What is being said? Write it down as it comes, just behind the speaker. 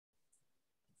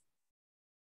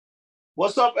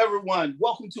What's up, everyone?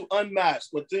 Welcome to Unmasked,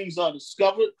 where things are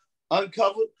discovered,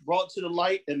 uncovered, brought to the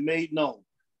light, and made known.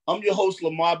 I'm your host,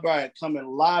 Lamar Bryant, coming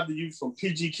live to you from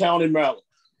PG County, Maryland.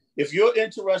 If you're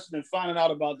interested in finding out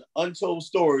about the untold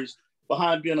stories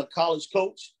behind being a college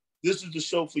coach, this is the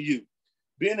show for you.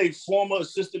 Being a former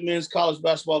assistant men's college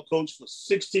basketball coach for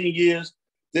 16 years,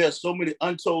 there are so many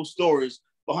untold stories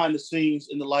behind the scenes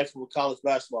in the life of a college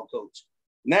basketball coach.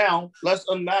 Now, let's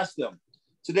unmask them.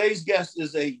 Today's guest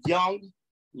is a young,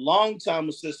 longtime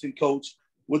assistant coach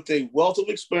with a wealth of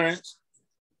experience,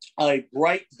 a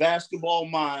bright basketball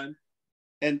mind,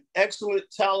 an excellent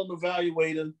talent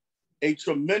evaluator, a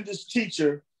tremendous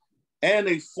teacher, and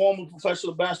a former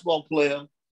professional basketball player,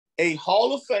 a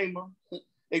Hall of Famer,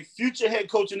 a future head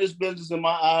coach in this business in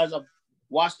my eyes. I've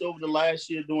watched over the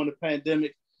last year during the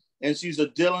pandemic, and she's a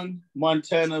Dillon,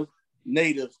 Montana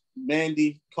native,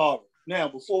 Mandi Carver. Now,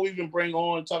 before we even bring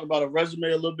on and talk about her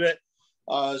resume a little bit,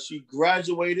 she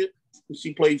graduated.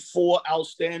 She played 4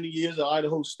 outstanding years at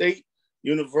Idaho State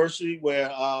University, where,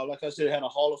 like I said, had a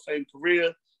Hall of Fame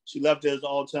career. She left there as the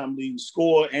all-time leading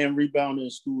scorer and rebounder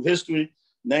in school history.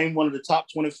 Named one of the top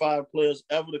 25 players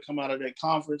ever to come out of that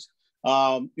conference.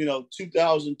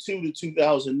 2002 to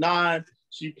 2009,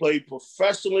 she played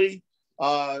professionally,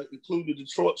 including the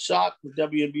Detroit Shock, the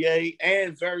WNBA,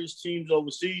 and various teams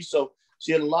overseas. So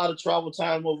she had a lot of travel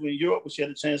time over in Europe, but she had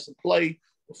a chance to play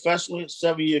professionally, a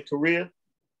 7-year career.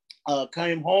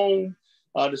 Came home,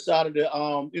 decided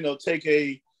to,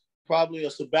 take probably a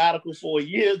sabbatical for a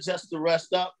year just to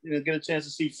rest up, get a chance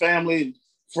to see family and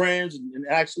friends. And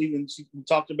actually, when we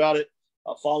talked about it,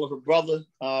 followed her brother.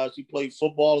 She played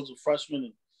football as a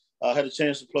freshman and had a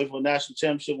chance to play for a national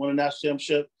championship, win a national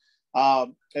championship.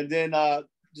 And then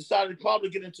decided to probably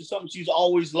get into something she's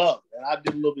always loved. And I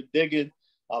did a little bit digging.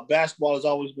 Basketball has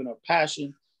always been her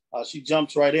passion. She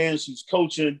jumps right in. She's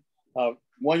coaching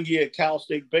 1 year at Cal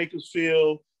State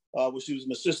Bakersfield, where she was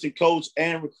an assistant coach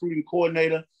and recruiting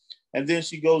coordinator. And then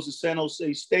she goes to San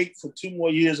Jose State for 2 more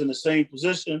years in the same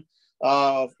position,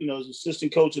 as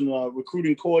assistant coach and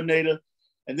recruiting coordinator.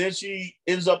 And then she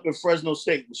ends up in Fresno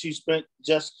State, where she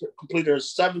just completed her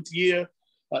 7th year,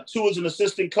 2 as an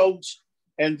assistant coach,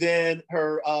 and then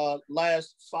her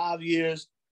last 5 years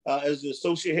as the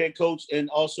associate head coach and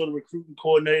also the recruiting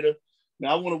coordinator.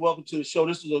 Now, I want to welcome to the show.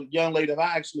 This is a young lady that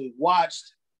I actually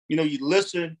watched. You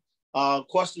listen,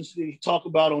 questions you talk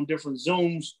about on different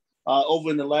Zooms over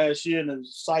in the last year, and I'm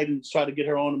excited to try to get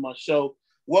her on my show.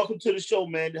 Welcome to the show,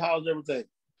 Mandi. How's everything?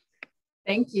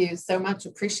 Thank you so much.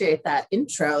 Appreciate that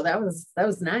intro. That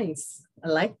was nice. I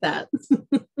like that.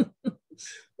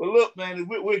 Well, look, man,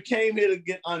 we came here to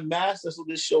get unmasked. That's what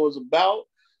this show is about.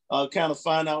 Kind of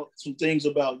find out some things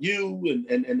about you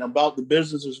and about the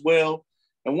business as well.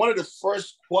 And one of the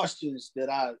first questions that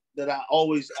I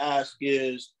always ask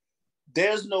is,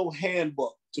 there's no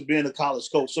handbook to being a college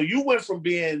coach. So you went from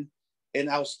being an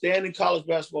outstanding college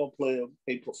basketball player,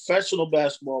 a professional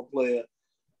basketball player.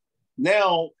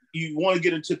 Now you want to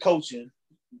get into coaching,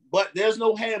 but there's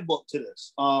no handbook to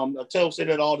this. I say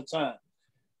that all the time.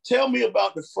 Tell me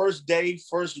about the first day,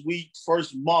 first week,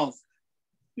 first month,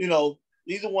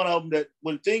 either one of them, that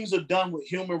when things are done with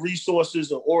human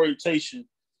resources or orientation,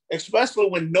 especially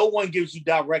when no one gives you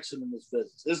direction in this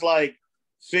business. It's like,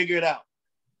 figure it out.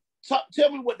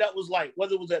 Tell me what that was like,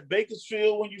 whether it was at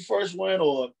Bakersfield when you first went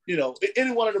or,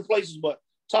 any one of the places, but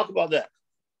talk about that.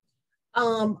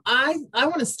 I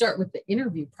want to start with the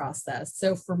interview process.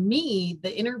 So for me,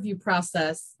 the interview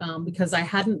process, because I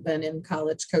hadn't been in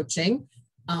college coaching,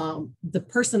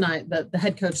 the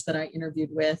head coach that I interviewed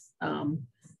with,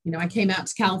 I came out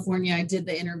to California, I did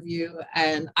the interview,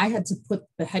 and I had to put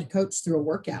the head coach through a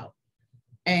workout.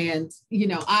 And,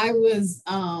 I was,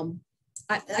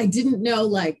 I didn't know,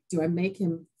 do I make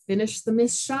him finish the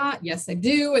missed shot? Yes, I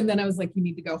do. And then I was like, you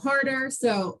need to go harder.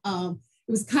 So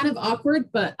it was kind of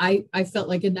awkward, but I felt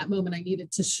like in that moment I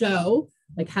needed to show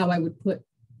how I would put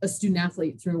a student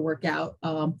athlete through a workout.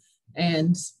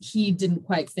 And he didn't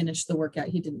quite finish the workout.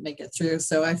 He didn't make it through.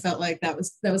 So I felt like that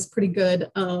was pretty good,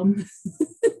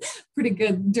 pretty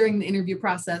good during the interview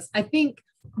process. I think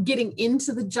getting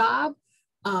into the job,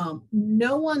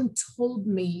 no one told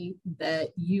me that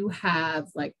you have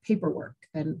paperwork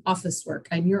and office work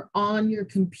and you're on your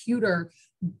computer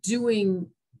doing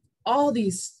all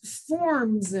these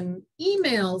forms and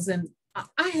emails. And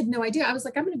I had no idea. I was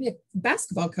like, I'm going to be a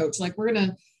basketball coach. We're going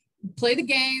to play the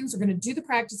games. We're going to do the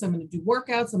practice. I'm going to do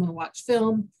workouts. I'm going to watch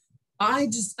film. I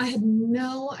had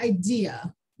no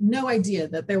idea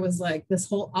that there was this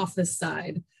whole office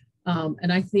side.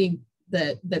 And I think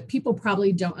that people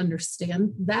probably don't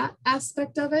understand that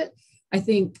aspect of it. I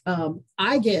think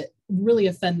I get really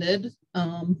offended.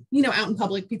 Out in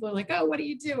public, people are like, oh, what do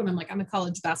you do? And I'm like, I'm a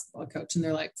college basketball coach. And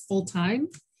they're like, full time?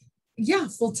 Yeah,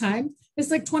 full time.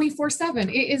 It's like 24/7.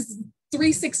 It is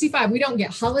 365. We don't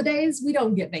get holidays. We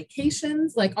don't get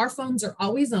vacations. Like our phones are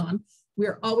always on.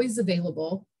 We're always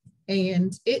available.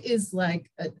 And it is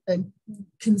like a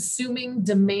consuming,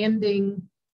 demanding,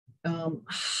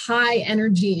 high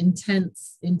energy,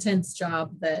 intense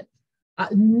job that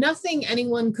nothing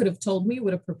anyone could have told me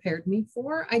would have prepared me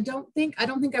for. I don't think I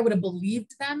would have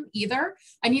believed them either.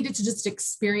 I needed to just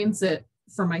experience it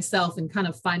for myself and kind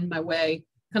of find my way,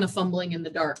 kind of fumbling in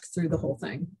the dark through the whole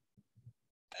thing.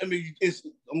 I mean,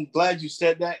 I'm glad you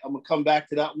said that. I'm gonna come back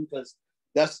to that one because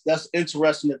that's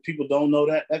interesting that people don't know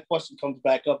that. That question comes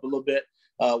back up a little bit.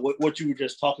 What you were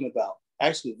just talking about,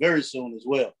 actually, very soon as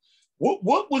well.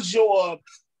 What was your,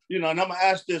 and I'm gonna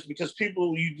ask this because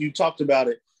people you talked about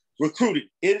it. Recruiting.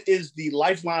 It is the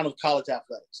lifeline of college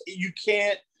athletics. You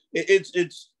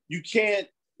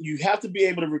have to be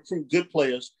able to recruit good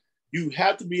players. You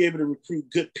have to be able to recruit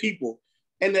good people.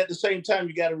 And at the same time,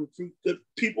 you got to recruit good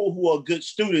people who are good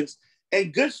students.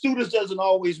 And good students doesn't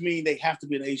always mean they have to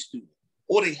be an A student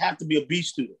or they have to be a B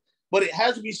student, but it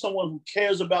has to be someone who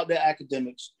cares about their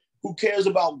academics, who cares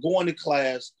about going to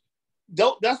class.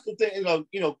 That's the thing,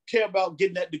 care about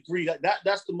getting that degree.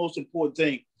 That's the most important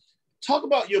thing. Talk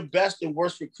about your best and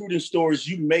worst recruiting stories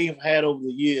you may have had over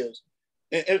the years.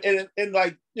 And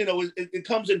it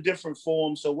comes in different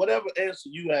forms. So whatever answer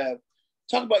you have,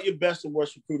 talk about your best and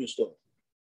worst recruiting story.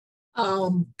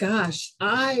 Gosh,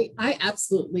 I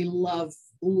absolutely love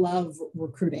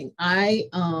recruiting.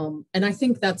 And I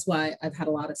think that's why I've had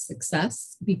a lot of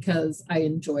success because I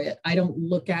enjoy it. I don't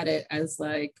look at it as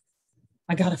like,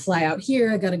 I got to fly out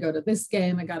here. I got to go to this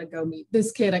game. I got to go meet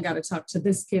this kid. I got to talk to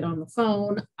this kid on the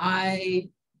phone. I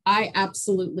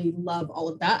absolutely love all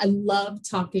of that. I love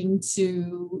talking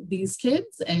to these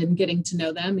kids and getting to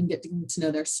know them and getting to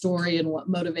know their story and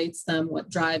what motivates them, what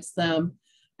drives them.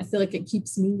 I feel like it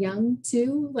keeps me young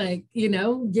too. Like,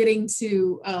 getting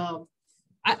to,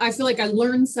 I feel like I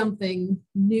learn something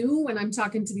new when I'm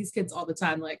talking to these kids all the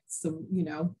time, like some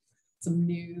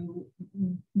new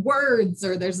words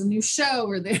or there's a new show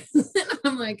or there's,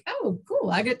 I'm like, oh, cool.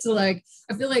 I get to I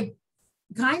feel like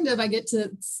I get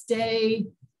to stay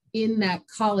in that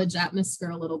college atmosphere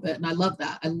a little bit. And I love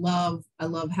that. I love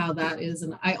how that is.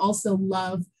 And I also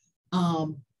love,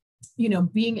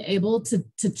 being able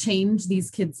to change these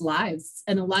kids' lives.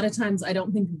 And a lot of times I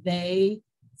don't think they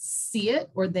see it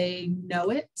or they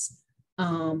know it.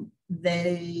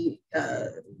 They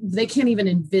can't even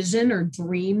envision or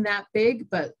dream that big,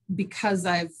 but because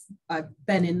I've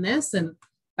been in this and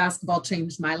basketball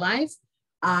changed my life,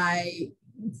 I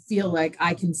feel like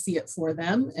I can see it for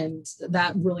them. And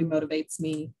that really motivates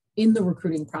me in the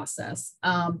recruiting process.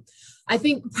 I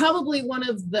think probably one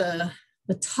of the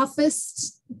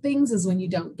toughest things is when you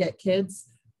don't get kids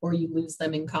or you lose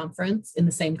them in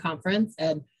the same conference.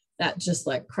 And that just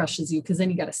crushes you because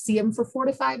then you got to see them for 4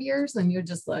 to 5 years and you're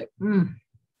just like,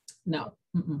 no,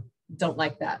 don't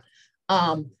like that.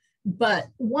 But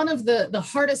one of the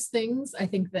hardest things I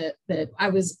think that I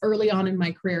was early on in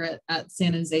my career at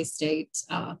San Jose State,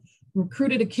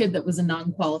 recruited a kid that was a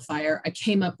non-qualifier. I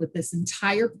came up with this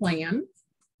entire plan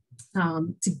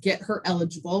to get her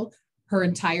eligible her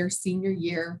entire senior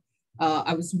year.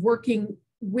 I was working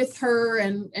with her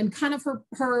and kind of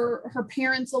her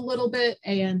parents a little bit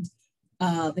and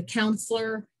the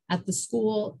counselor at the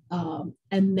school.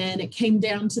 And then it came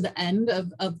down to the end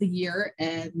of the year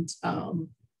and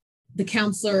the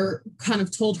counselor kind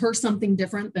of told her something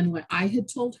different than what I had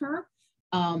told her.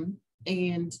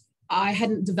 And I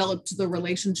hadn't developed the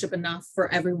relationship enough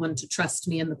for everyone to trust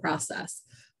me in the process.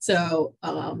 So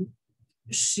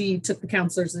she took the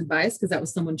counselor's advice because that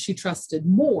was someone she trusted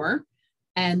more.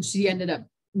 And she ended up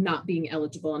not being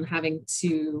eligible and having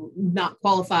to not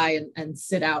qualify and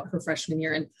sit out her freshman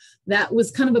year. And that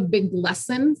was kind of a big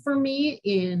lesson for me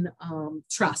in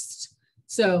trust.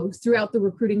 So throughout the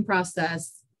recruiting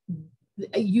process,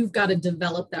 you've got to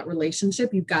develop that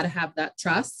relationship. You've got to have that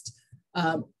trust,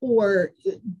 or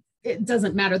it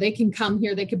doesn't matter. They can come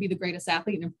here. They could be the greatest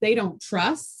athlete. And if they don't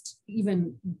trust,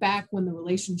 even back when the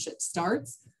relationship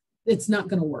starts, it's not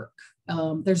going to work.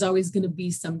 There's always going to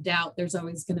be some doubt. There's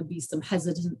always going to be some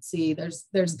hesitancy. There's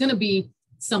going to be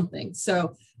something.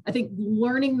 So I think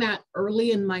learning that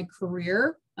early in my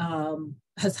career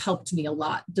has helped me a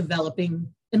lot, developing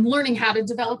and learning how to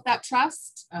develop that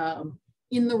trust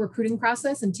in the recruiting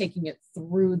process and taking it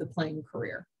through the playing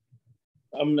career.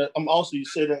 I'm also, you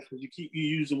say that because you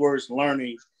use the words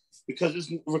learning,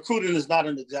 because recruiting is not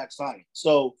an exact science.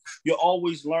 So you're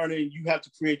always learning. You have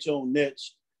to create your own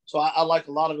niche. So I like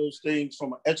a lot of those things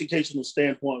from an educational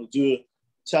standpoint. You're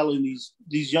telling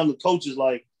these younger coaches,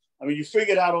 like, I mean, you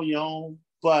figure it out on your own,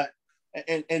 but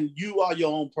and you are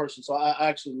your own person. So I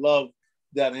actually love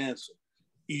that answer.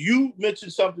 You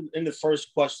mentioned something in the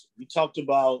first question. You talked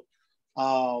about,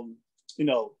 you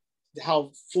know,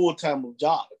 how full-time of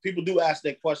job. People do ask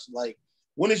that question, like,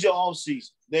 when is your off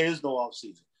season? There is no off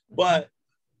season. But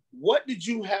what did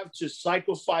you have to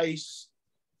sacrifice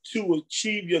to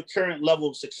achieve your current level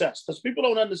of success? Because people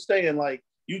don't understand, like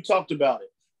you talked about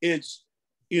it. It's,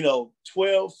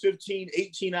 12, 15,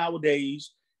 18-hour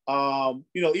days.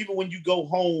 Even when you go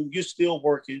home, you're still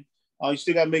working. You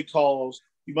still got to make calls.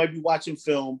 You might be watching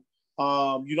film.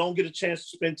 You don't get a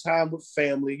chance to spend time with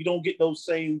family. You don't get those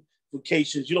same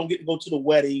vacations. You don't get to go to the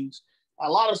weddings. A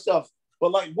lot of stuff.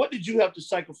 But like, what did you have to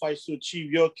sacrifice to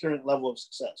achieve your current level of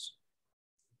success?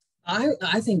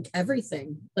 I think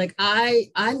everything. Like I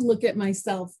look at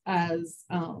myself as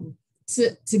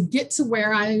to get to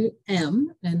where I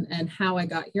am and how I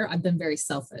got here. I've been very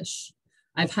selfish.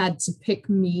 I've had to pick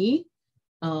me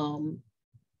like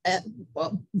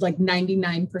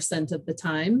 99% of the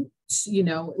time.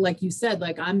 Like you said,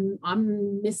 like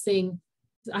I'm missing.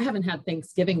 I haven't had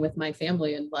Thanksgiving with my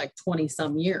family in like 20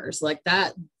 some years. Like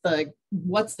that. Like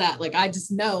what's that? Like I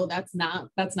just know that's not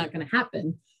going to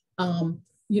happen.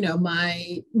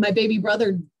 My baby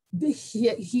brother,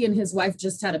 he and his wife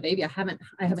just had a baby. I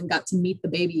haven't got to meet the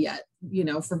baby yet,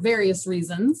 for various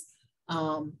reasons.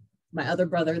 My other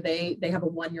brother, they have a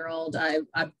 1-year-old. I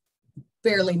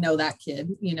barely know that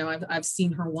kid. I've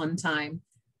seen her one time.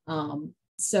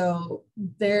 So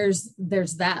there's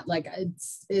that. Like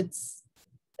it's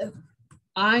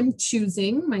I'm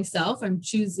choosing myself. I'm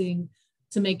choosing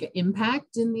to make an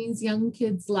impact in these young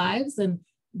kids' lives, and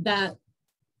that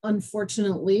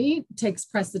unfortunately takes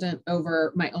precedent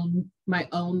over my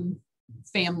own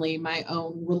family, my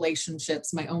own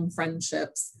relationships, my own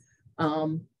friendships.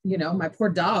 My poor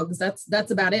dogs,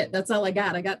 that's about it. That's all I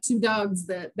got. I got 2 dogs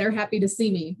that they're happy to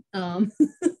see me.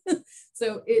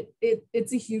 So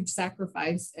it's a huge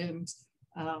sacrifice, and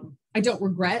I don't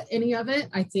regret any of it.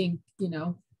 I think,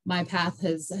 my path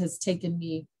has taken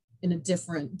me in a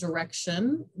different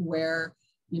direction where,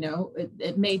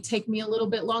 it may take me a little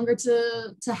bit longer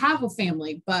to have a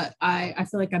family, but I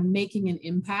feel like I'm making an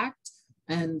impact,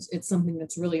 and it's something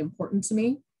that's really important to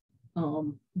me.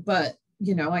 But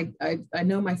I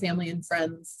know my family and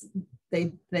friends,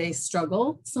 they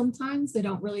struggle sometimes. They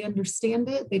don't really understand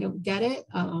it. They don't get it.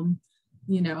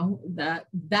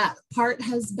 That part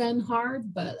has been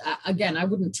hard, but again, I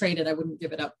wouldn't trade it. I wouldn't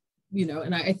give it up,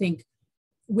 and I think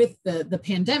with the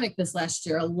pandemic this last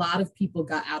year, a lot of people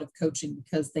got out of coaching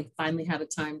because they finally had a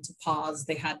time to pause.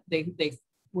 They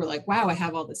were like, wow, I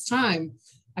have all this time.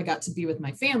 I got to be with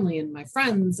my family and my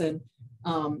friends. And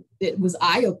it was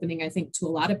eye-opening, I think, to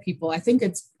a lot of people. I think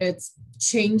it's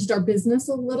changed our business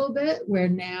a little bit, where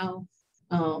now,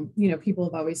 people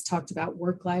have always talked about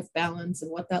work-life balance and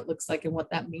what that looks like and what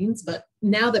that means. But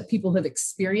now that people have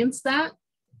experienced that,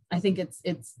 I think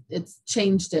it's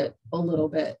changed it a little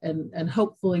bit, and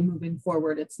hopefully moving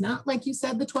forward, it's not like you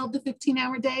said, the 12 to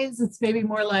 15-hour days. It's maybe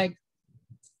more like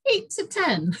 8 to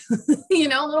 10,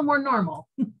 a little more normal.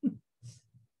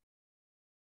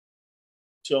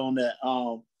 Showing that,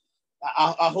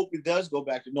 I hope it does go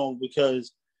back to normal,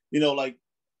 because, like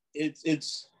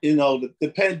it's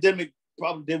the pandemic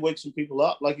probably did wake some people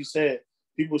up. Like you said,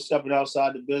 people stepping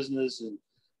outside the business,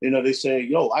 and they say,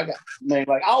 yo, I got, man,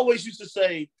 like I always used to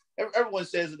say, everyone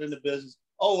says it in the business,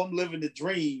 oh, I'm living the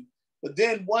dream. But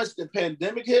then once the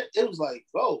pandemic hit, it was like,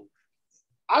 oh,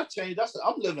 I've changed.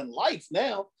 I'm living life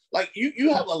now. Like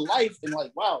you have a life, and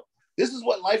like, wow, this is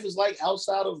what life is like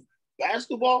outside of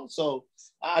basketball. So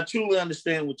I truly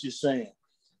understand what you're saying.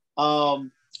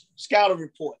 Scouting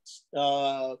reports,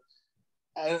 and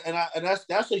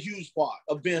that's a huge part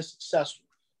of being successful.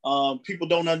 People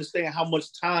don't understand how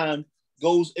much time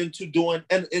goes into doing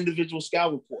an individual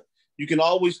scout report. You can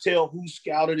always tell whose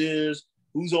scout it is,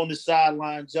 who's on the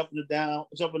sideline, jumping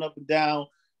up and down,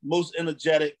 most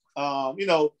energetic.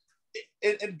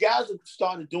 And guys have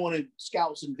started doing it,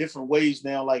 scouts, in different ways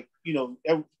now. Like,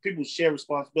 people share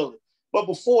responsibility. But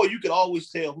before, you could always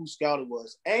tell who scout it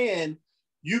was. And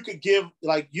you could give,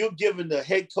 like, you're giving the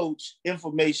head coach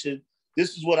information.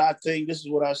 This is what I think. This is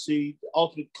what I see.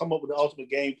 Come up with the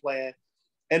ultimate game plan.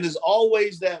 And there's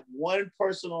always that one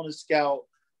person on the scout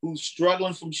who's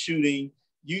struggling from shooting.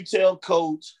 You tell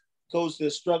coach, they're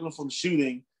struggling from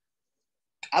shooting.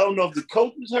 I don't know if the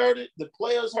coaches heard it, the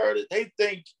players heard it. They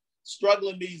think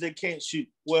struggling means they can't shoot.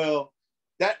 Well,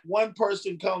 that one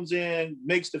person comes in,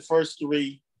 makes the first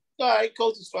 3. All right,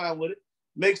 coach is fine with it.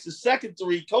 makes the second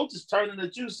three, coach is turning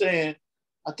at you saying,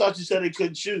 I thought you said they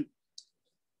couldn't shoot.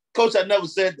 Coach, I never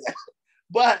said that.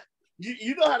 But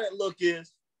you know how that look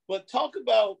is. But talk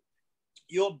about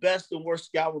your best and worst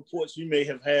scout reports you may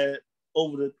have had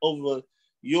over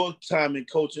your time in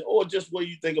coaching, or just what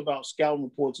you think about scouting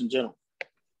reports in general.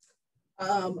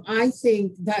 I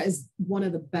think that is one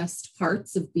of the best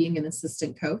parts of being an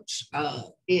assistant coach.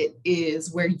 It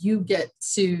is where you get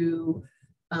to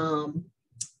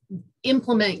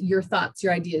implement your thoughts,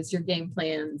 your ideas, your game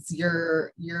plans,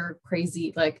 your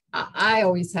crazy, like I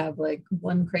always have like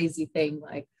one crazy thing,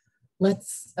 like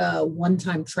let's one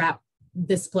time trap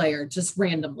this player just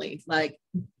randomly, like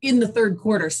in the third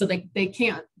quarter. So they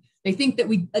think that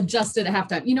we adjusted at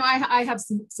halftime. You know, I have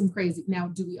some crazy, now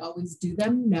do we always do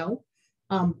them? No.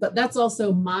 But that's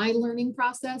also my learning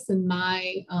process and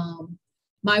my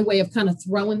way of kind of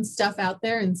throwing stuff out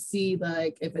there and see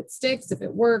like if it sticks, if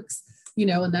it works, you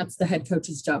know, and that's the head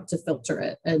coach's job to filter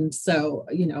it. And so,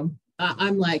 you know,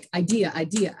 I'm like idea,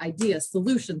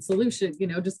 solution, you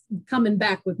know, just coming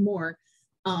back with more.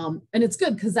 And it's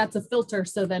good because that's a filter.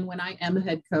 So then when I am a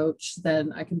head coach,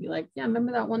 then I can be like, yeah,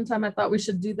 remember that one time I thought we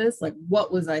should do this? Like, what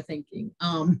was I thinking?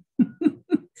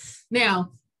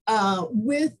 Now,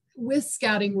 with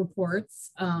scouting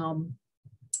reports,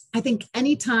 I think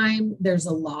anytime there's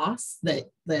a loss that,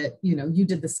 you know, you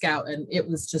did the scout and it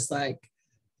was just like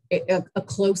a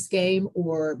close game,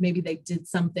 or maybe they did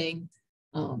something,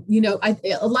 you know,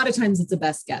 a lot of times it's a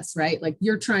best guess, right? Like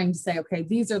you're trying to say, okay,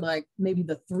 these are like maybe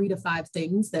the 3 to 5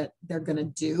 things that they're going to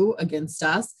do against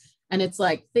us. And it's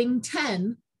like thing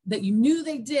 10 that you knew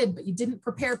they did, but you didn't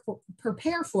prepare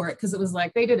for it. Cause it was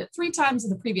like, they did it 3 times in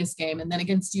the previous game. And then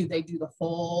against you, they do the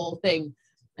whole thing.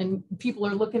 And people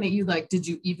are looking at you like, did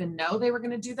you even know they were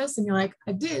going to do this? And you're like,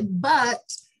 I did, but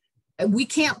we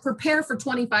can't prepare for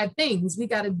 25 things. We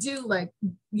got to do like,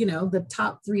 you know, the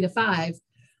top 3 to 5.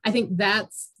 I think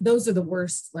those are the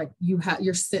worst. Like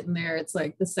you're sitting there, it's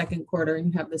like the second quarter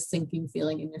and you have this sinking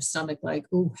feeling in your stomach, like,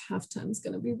 oh, halftime's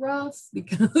going to be rough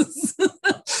because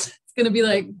it's going to be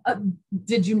like,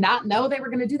 did you not know they were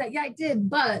going to do that? Yeah, I did.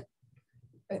 But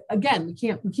again, we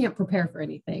can't prepare for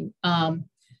anything.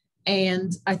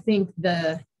 And I think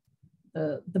the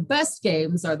best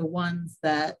games are the ones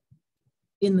that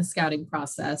in the scouting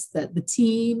process that the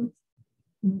team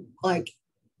like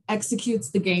executes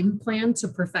the game plan to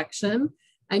perfection.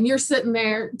 And you're sitting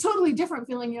there, totally different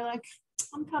feeling. You're like,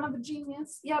 I'm kind of a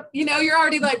genius. Yep. You know, you're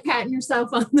already like patting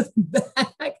yourself on the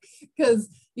back because,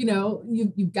 you know,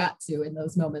 you've got to in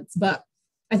those moments. But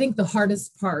I think the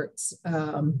hardest part,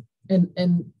 and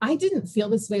I didn't feel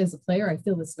this way as a player. I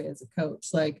feel this way as a coach.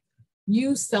 Like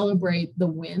you celebrate the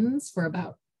wins for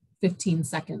about 15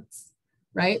 seconds,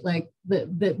 right? Like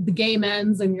the game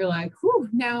ends and you're like, whew,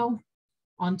 now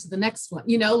on to the next one,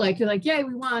 you know, like you're like, yay,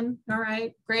 we won. All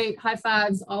right, great. High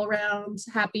fives all around,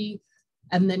 happy.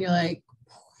 And then you're like,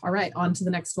 all right, on to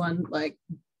the next one, like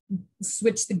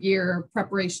switch the gear,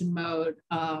 preparation mode.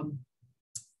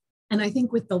 And I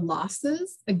think with the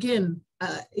losses, again,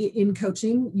 in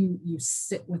coaching, you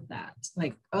sit with that.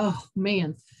 Like, oh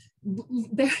man,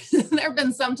 there have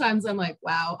been sometimes I'm like,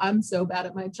 wow, I'm so bad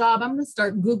at my job. I'm going to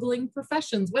start Googling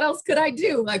professions. What else could I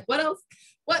do? Like, what else?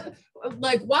 What,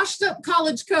 like washed up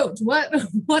college coach? What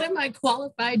am I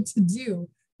qualified to do?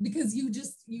 Because you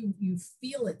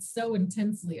feel it so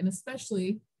intensely, and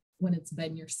especially when it's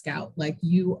been your scout, like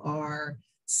you are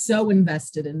so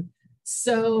invested and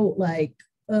so like,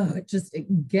 oh,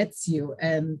 it gets you.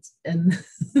 And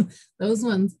those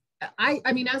ones,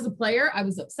 I mean, as a player, I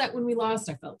was upset when we lost.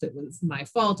 I felt it was my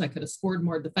fault. I could have scored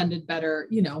more, defended better,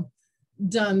 you know,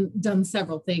 done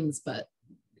several things, but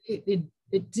it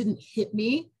didn't hit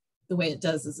me the way it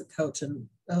does as a coach. And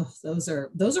oh, those are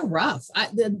rough.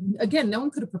 Again, no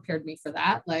one could have prepared me for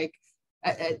that. Like,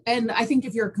 and I think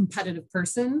if you're a competitive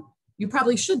person, you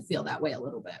probably should feel that way a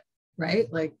little bit, right?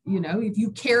 Like, you know, if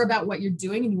you care about what you're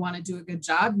doing and you want to do a good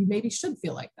job, you maybe should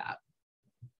feel like that.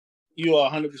 You are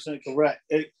 100% correct.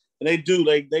 And they do,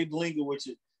 they linger with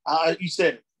you. You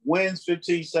said wins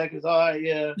 15 seconds. All right,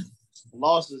 yeah.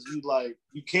 Losses,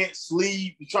 you can't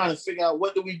sleep. You're trying to figure out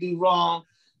what do we do wrong.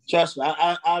 Trust me,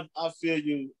 I feel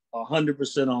you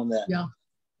 100% on that. Yeah.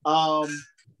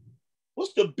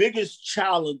 What's the biggest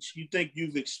challenge you think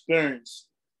you've experienced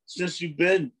since you've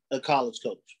been a college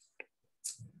coach?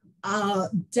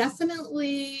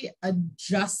 Definitely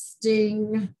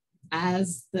adjusting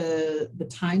as the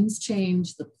times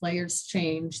change, the players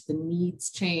change, the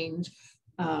needs change.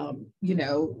 You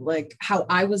know, like how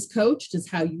I was coached is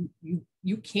how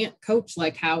you can't coach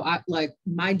like how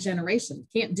my generation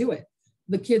can't do it.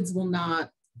 The kids will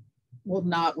not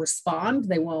respond.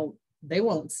 They won't they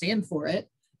won't stand for it.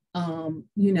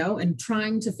 You know, and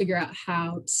trying to figure out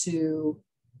how to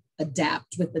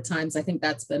adapt with the times. I think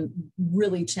that's been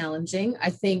really challenging. I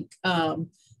think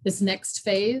this next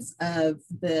phase of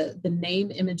the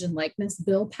name, image, and likeness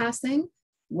bill passing,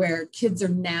 where kids are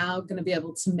now going to be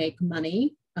able to make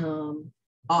money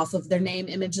off of their name,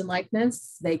 image, and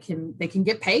likeness. They can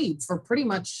get paid for pretty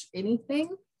much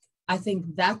anything. I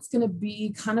think that's going to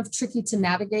be kind of tricky to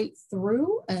navigate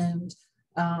through, and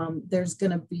there's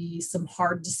going to be some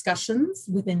hard discussions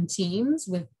within teams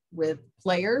with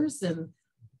players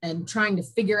and trying to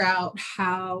figure out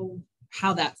how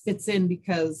that fits in,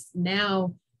 because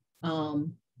now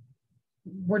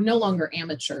we're no longer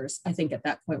amateurs. I think at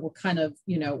that point we're kind of,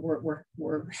 you know,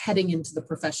 we're heading into the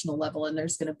professional level, and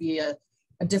there's going to be a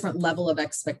different level of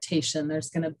expectation. There's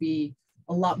going to be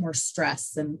a lot more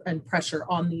stress and pressure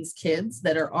on these kids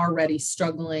that are already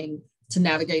struggling to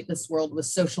navigate this world with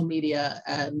social media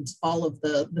and all of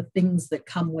the things that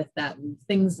come with that, and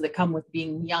things that come with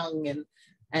being young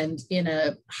and in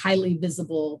a highly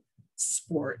visible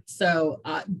sport. So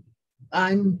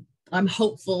I'm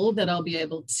hopeful that I'll be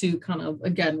able to kind of,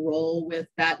 again, roll with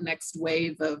that next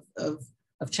wave of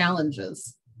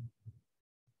challenges.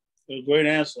 A great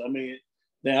answer. I mean,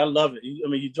 man, I love it. I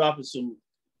mean, you're dropping some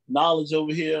knowledge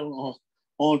over here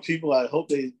on people. I hope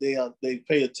they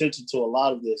pay attention to a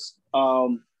lot of this.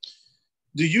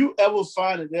 Do you ever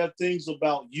find that there are things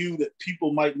about you that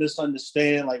people might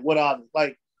misunderstand? Like, what are they?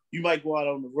 Like, you might go out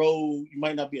on the road, you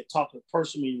might not be a talkative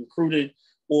person when you're recruiting,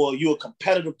 or you're a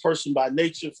competitive person by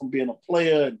nature from being a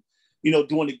player, and, you know,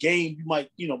 during the game, you might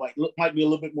be a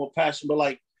little bit more passionate. But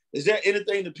like, is there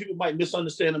anything that people might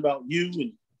misunderstand about you,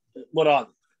 and what are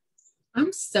they?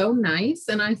 I'm so nice,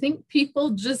 and I think people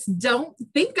just don't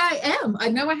think I am. I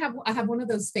know I have one of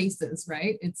those faces,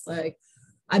 right? It's like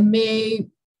I may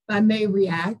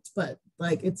react, but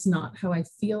like it's not how I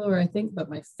feel or I think, but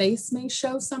my face may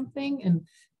show something, and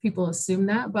people assume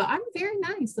that. But I'm very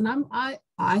nice, and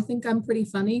I think I'm pretty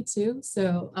funny too.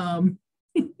 So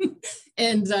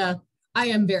and I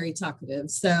am very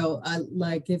talkative. So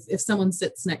like if someone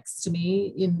sits next to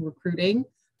me in recruiting,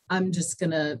 I'm just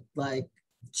gonna like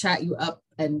chat you up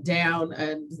and down,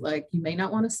 and like you may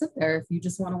not want to sit there if you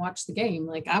just want to watch the game.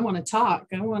 Like, I want to talk,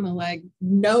 I want to like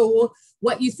know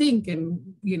what you think,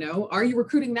 and, you know, are you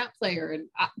recruiting that player? And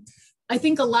I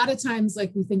think a lot of times,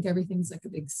 like, we think everything's like a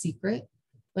big secret.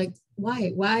 Like,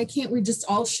 why can't we just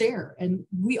all share? And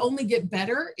we only get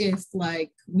better if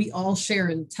like we all share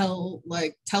and tell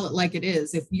it like it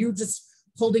is. If you're just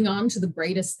holding on to the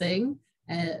greatest thing,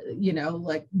 you know,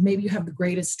 like maybe you have the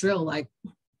greatest drill, like,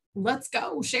 let's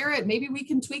go share it. Maybe we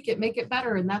can tweak it, make it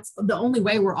better. And that's the only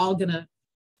way we're all going to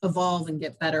evolve and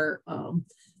get better.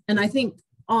 And I think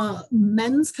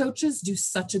men's coaches do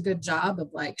such a good job of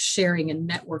like sharing and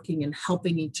networking and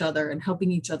helping each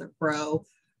other grow.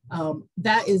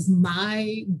 That is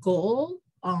my goal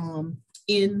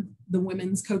in the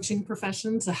women's coaching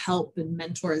profession, to help and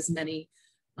mentor as many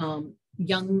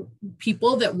young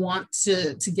people that want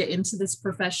to get into this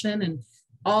profession. And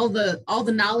all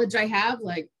the knowledge I have,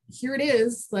 like, here it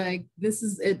is, like, this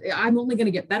is it. I'm only going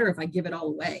to get better if I give it all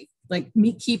away. Like,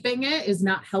 me keeping it is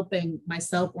not helping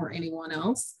myself or anyone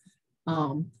else.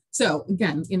 So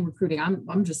again, in recruiting,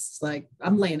 I'm just like,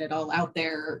 I'm laying it all out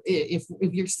there. If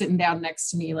you're sitting down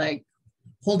next to me, like,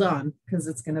 hold on, because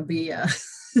it's going to be a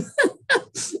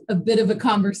bit of a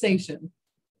conversation.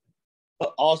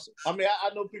 Awesome. I mean,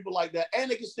 I know people like that,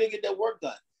 and they can still get their work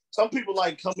done. Some people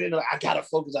like come in, like, I gotta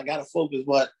focus,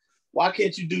 but why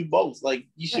can't you do both? Like,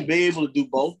 you should be able to do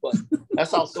both, but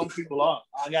that's how some people are.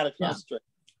 I gotta concentrate.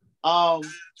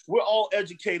 We're all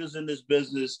educators in this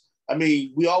business. I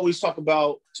mean, we always talk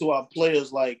about to our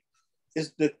players, like,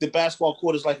 it's the basketball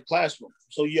court is like a classroom.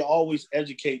 So you're always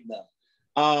educating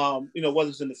them. You know, whether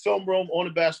it's in the film room or on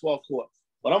the basketball court.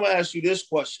 But I'm gonna ask you this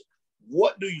question.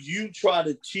 What do you try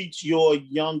to teach your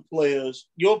young players,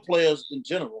 your players in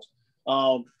general,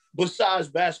 besides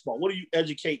basketball? What do you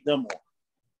educate them on?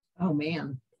 Oh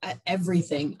man,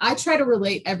 everything. I try to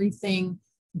relate everything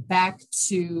back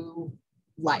to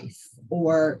life,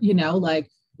 or, you know, like,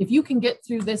 if you can get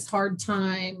through this hard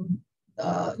time,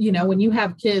 you know, when you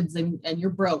have kids and you're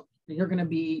broke, you're going to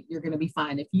be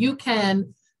fine. If you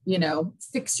can, you know,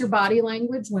 fix your body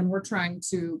language when we're trying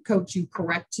to coach you,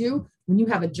 correct you, when you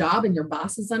have a job and your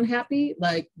boss is unhappy,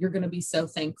 like, you're going to be so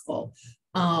thankful.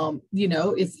 You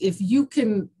know, if you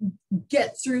can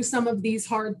get through some of these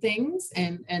hard things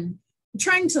and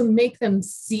trying to make them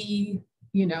see,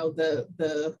 you know,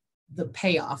 the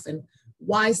payoff and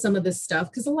why some of this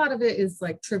stuff, because a lot of it is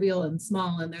like trivial and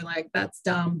small, and they're like, that's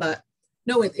dumb, but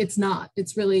No, it's not.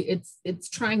 It's really, it's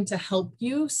trying to help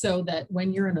you so that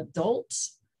when you're an adult,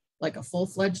 like a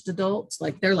full-fledged adult,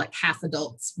 like they're like half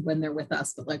adults when they're with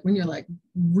us, but like when you're like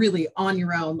really on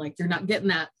your own, like you're not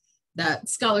getting that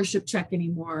scholarship check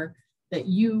anymore, that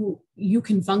you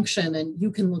can function and you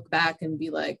can look back and be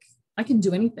like, I can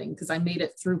do anything because I made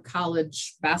it through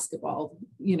college basketball.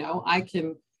 You know, I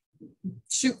can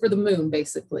shoot for the moon,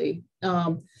 basically.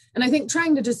 And I think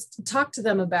trying to just talk to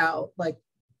them about like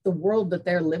the world that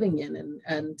they're living in,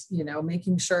 and you know,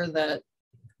 making sure that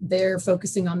they're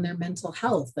focusing on their mental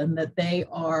health and that they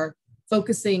are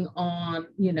focusing on,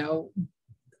 you know,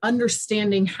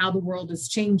 understanding how the world is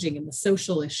changing and the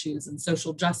social issues and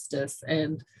social justice,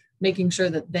 and making sure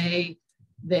that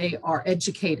they are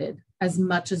educated as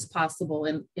much as possible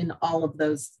in all of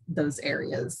those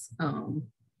areas,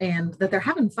 and that they're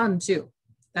having fun too.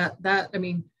 That I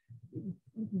mean,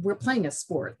 we're playing a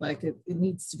sport, like it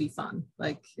needs to be fun,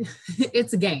 like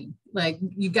it's a game, like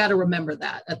you got to remember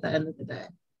that at the end of the day.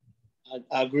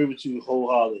 I agree with you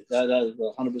wholeheartedly. That is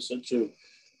 100% true.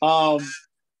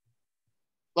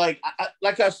 Like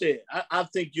I said, I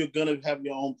think you're gonna have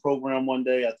your own program one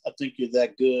day. I think you're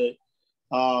that good.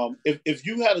 If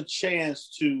you had a chance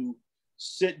to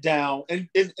sit down, and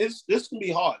this can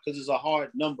be hard because it's a hard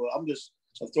number. I'm just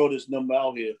gonna throw this number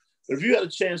out here. But if you had a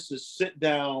chance to sit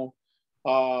down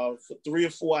for 3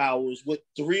 or 4 hours with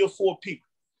 3 or 4 people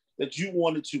that you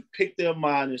wanted to pick their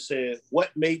mind and say what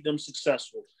made them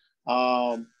successful,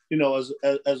 you know, as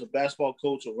a basketball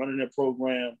coach or running their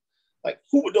program, like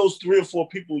who were those 3 or 4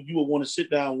 people you would want to sit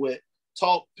down with,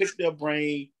 talk, pick their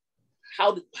brain?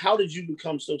 How did you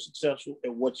become so successful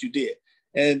at what you did?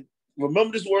 And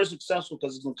remember this word successful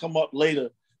because it's gonna come up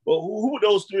later. But who would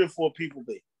those 3 or 4 people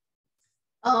be?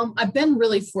 I've been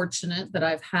really fortunate that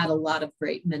I've had a lot of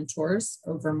great mentors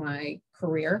over my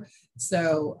career.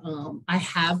 So I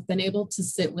have been able to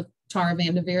sit with Tara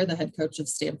Vanderveer, the head coach of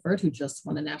Stanford, who just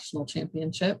won a national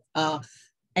championship,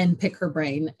 and pick her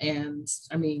brain. And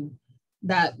I mean,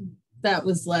 that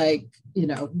was like, you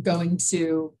know, going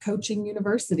to coaching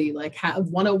university, like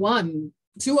 101,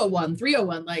 201,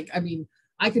 301. Like, I mean,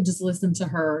 I could just listen to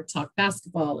her talk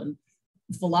basketball and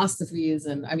philosophies.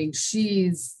 And I mean,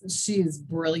 she's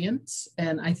brilliant.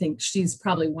 And I think she's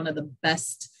probably one of the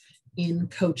best in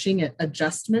coaching at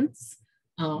adjustments.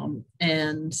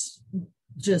 And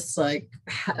just like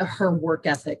her work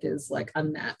ethic is like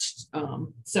unmatched.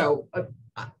 So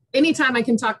anytime I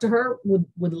can talk to her,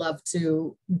 would love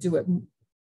to do it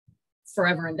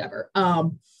forever and ever.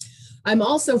 I'm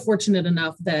also fortunate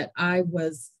enough that I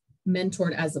was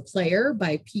mentored as a player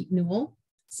by Pete Newell.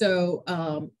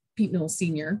 So Pete Newell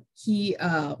Sr., he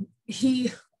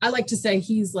I like to say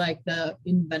he's like the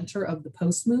inventor of the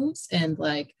post moves. And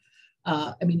like,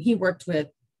 I mean, he worked with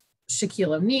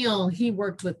Shaquille O'Neal, he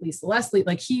worked with Lisa Leslie,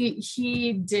 like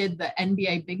he did the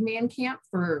NBA big man camp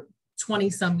for 20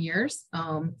 some years.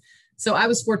 So I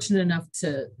was fortunate enough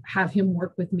to have him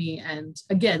work with me and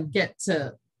again, get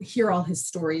to hear all his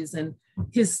stories. And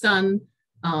his son,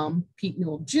 Pete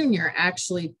Newell Jr.,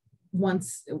 actually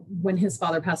once when his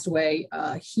father passed away,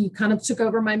 he kind of took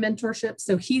over my mentorship.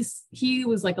 So he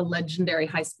was like a legendary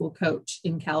high school coach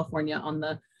in California on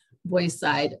the boys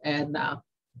side. And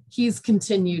he's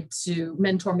continued to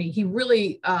mentor me. He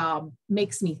really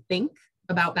makes me think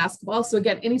about basketball. So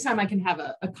again, anytime I can have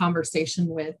a conversation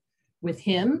with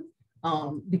him,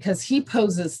 because he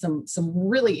poses some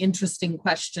really interesting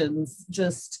questions,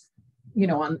 just, you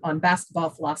know, on basketball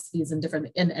philosophies and different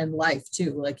and life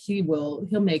too. Like he'll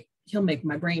make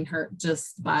my brain hurt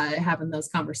just by having those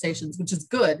conversations, which is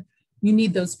good. You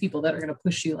need those people that are going to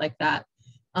push you like that.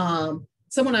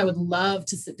 Someone I would love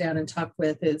to sit down and talk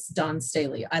with is Dawn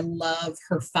Staley. I love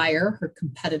her fire, her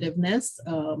competitiveness,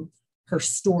 her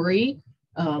story,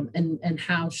 and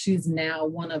how she's now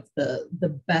one of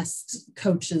the best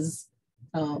coaches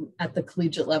at the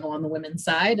collegiate level on the women's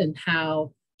side, and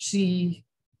how she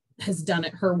has done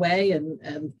it her way.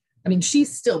 And I mean, she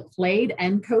still played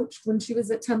and coached when she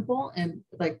was at Temple. And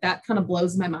like, that kind of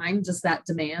blows my mind, just that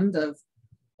demand of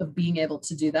being able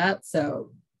to do that.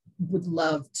 So would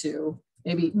love to,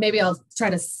 maybe I'll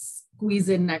try to squeeze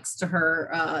in next to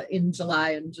her in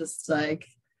July and just like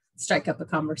strike up a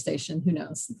conversation. Who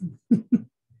knows?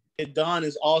 And Dawn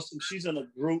is awesome. She's in a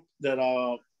group that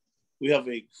we have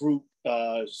a group,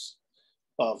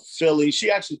 Philly.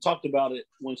 She actually talked about it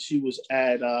when she was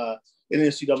at an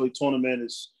NCAA tournament.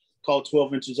 It's called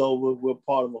 12 Inches Over. We're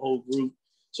part of a whole group.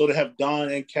 So they have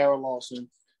Dawn and Carol Lawson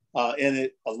in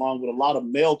it, along with a lot of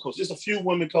male coaches. Just a few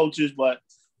women coaches, but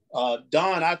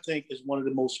Dawn, I think, is one of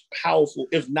the most powerful,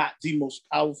 if not the most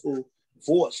powerful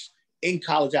force in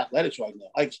college athletics right now.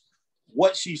 Like,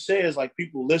 what she says, like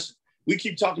people listen. We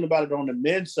keep talking about it on the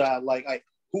men's side, like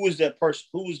who is that person?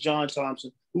 Who is John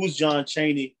Thompson? Who is John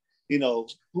Chaney? You know,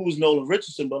 who is Nolan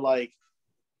Richardson? But like,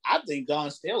 I think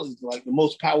Dawn Staley is like the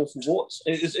most powerful voice.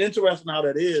 It's interesting how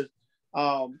that is.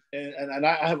 And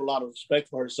I have a lot of respect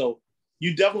for her. So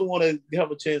you definitely want to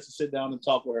have a chance to sit down and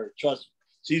talk with her. Trust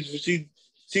me.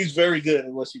 She's very good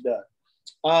at what she does.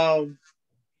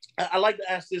 I like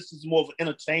to ask this as more of an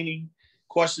entertaining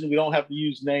question. We don't have to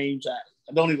use names.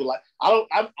 I don't even like, I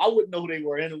wouldn't know who they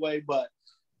were anyway, but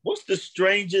what's the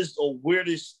strangest or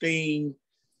weirdest thing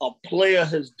a player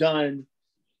has done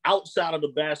outside of the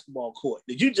basketball court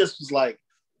that you just was like,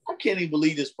 I can't even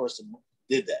believe this person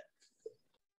did that?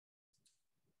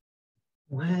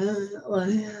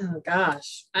 Well,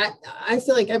 gosh, I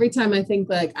feel like every time I think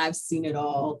like I've seen it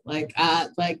all, like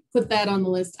put that on the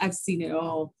list. I've seen it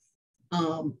all.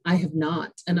 I have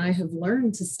not, and I have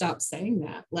learned to stop saying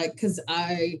that. Like, because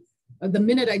the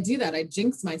minute I do that, I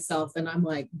jinx myself, and I'm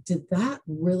like, did that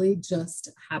really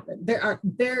just happen?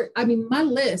 I mean, my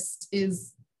list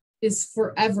is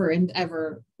forever and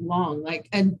ever long. Like,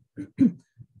 and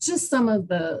just some of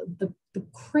the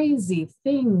crazy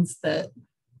things that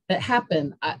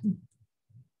happen.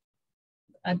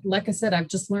 Like I said, I've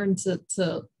just learned to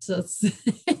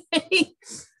say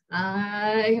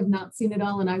I have not seen it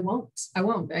all, and I won't,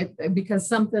 because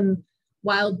something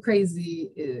wild,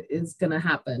 crazy is going to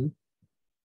happen.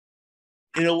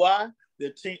 You know why?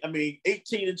 The team,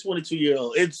 18 and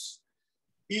 22-year-old, it's,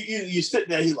 you sit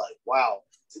there, you're like, wow.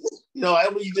 You know,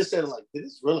 you just said, like, did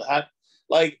this really happen?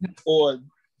 Like, or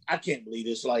I can't believe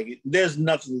this. Like, there's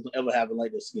nothing that ever happened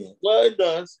like this again. Well, it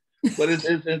does, but it's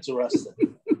interesting.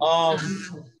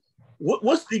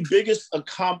 What's the biggest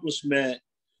accomplishment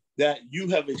that you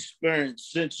have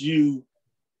experienced since you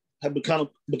have become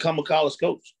a college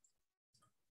coach?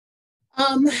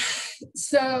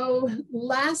 So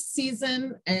last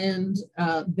season and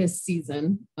this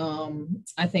season,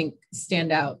 I think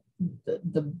stand out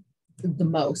the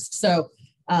most. So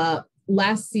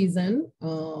last season,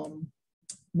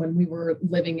 when we were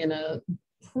living in a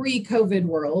pre-COVID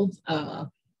world,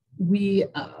 we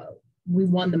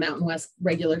won the Mountain West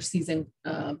regular season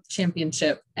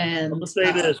championship. And I'm gonna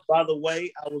say this, by the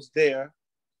way, I was there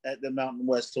at the Mountain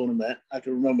West tournament. I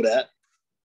can remember that.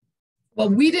 Well,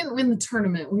 we didn't win the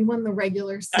tournament. We won the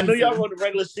regular season. I know y'all won the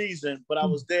regular season, but I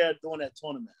was there during that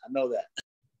tournament. I know that.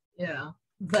 Yeah.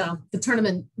 The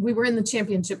tournament, we were in the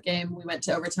championship game. We went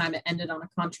to overtime. It ended on a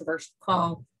controversial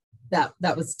call. That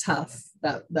was tough.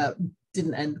 That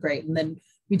didn't end great. And then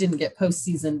we didn't get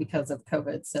postseason because of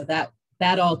COVID. So that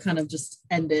all kind of just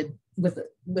ended with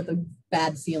a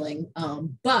bad feeling.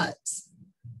 But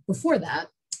before that,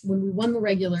 when we won the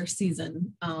regular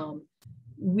season,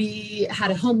 we had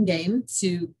a home game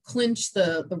to clinch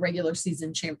the regular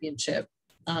season championship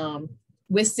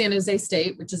with San Jose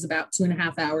State, which is about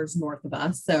 2.5 hours north of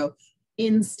us. So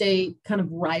in-state kind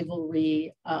of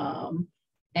rivalry.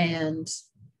 And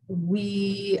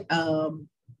we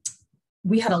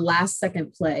had a last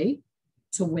second play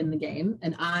to win the game.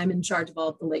 And I'm in charge of all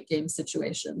of the late game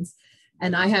situations.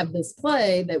 And I have this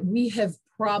play that we have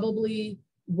probably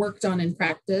worked on in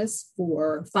practice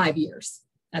for 5 years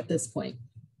at this point.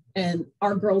 And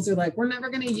our girls are like, we're never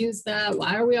going to use that.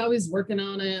 Why are we always working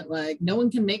on it? Like, no one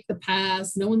can make the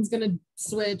pass. No one's going to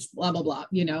switch, blah, blah, blah,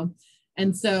 you know?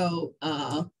 And so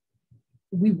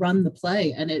we run the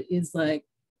play, and it is like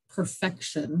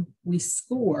perfection. We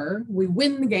score, we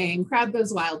win the game, crowd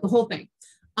goes wild, the whole thing.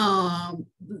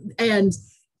 And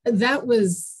that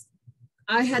was,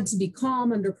 I had to be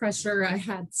calm under pressure. I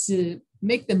had to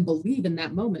make them believe in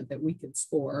that moment that we could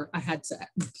score. I had to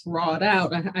draw it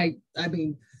out. I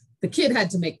mean, the kid had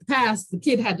to make the pass, the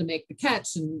kid had to make the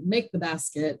catch and make the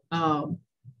basket. And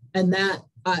that,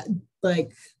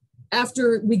 like,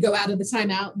 after we go out of the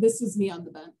timeout, this was me on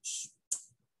the bench.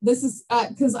 This is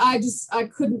because I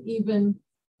couldn't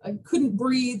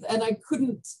breathe, and I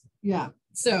couldn't, yeah.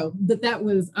 So that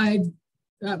was a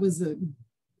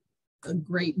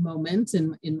great moment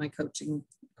in my coaching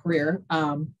career.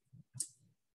 And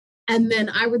then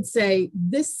I would say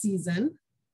this season,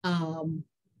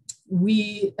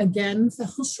 we again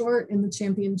fell short in the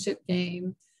championship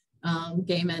game.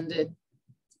 Game ended,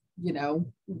 you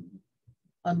know,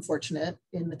 unfortunate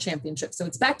in the championship. So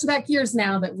it's back-to-back years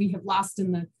now that we have lost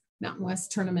in the Mountain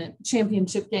West tournament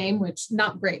championship game, which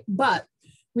not great, but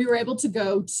we were able to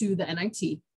go to the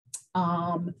NIT.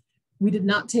 We did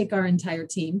not take our entire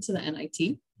team to the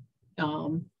NIT.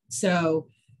 So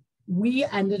we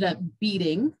ended up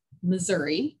beating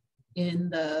Missouri in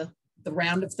the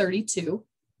round of 32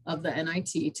 of the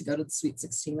NIT to go to the Sweet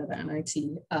 16 of the NIT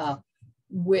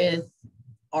with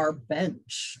our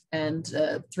bench and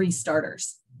 3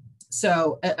 starters.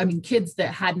 So, I mean, kids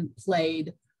that hadn't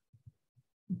played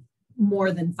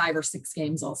more than 5 or 6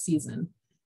 games all season.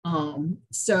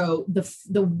 So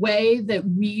the way that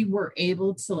we were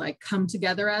able to like come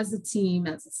together as a team,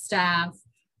 as a staff,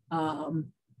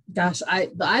 gosh, I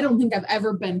don't think I've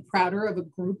ever been prouder of a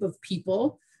group of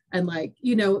people. And like,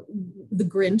 you know, the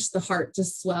Grinch, the heart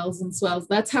just swells and swells.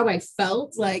 That's how I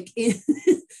felt, like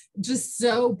just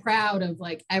so proud of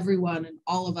like everyone and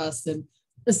all of us. And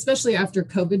especially after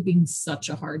COVID being such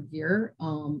a hard year,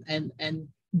 and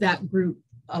that group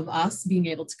of us being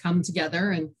able to come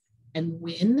together and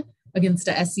win against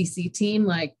a SEC team,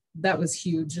 like that was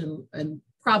huge and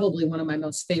probably one of my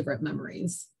most favorite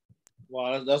memories.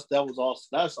 Wow, that was awesome.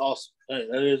 That's awesome. Hey,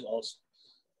 that is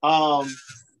awesome.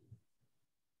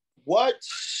 What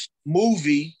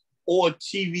movie or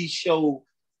TV show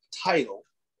title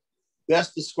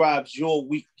best describes your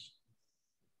week?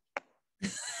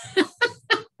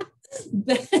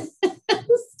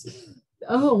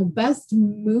 Best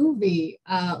movie.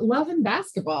 Love and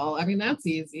Basketball. I mean, that's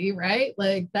easy, right?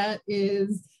 Like that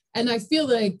is, and I feel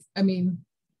like, I mean,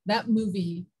 that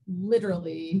movie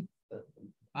literally,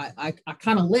 I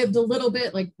kind of lived a little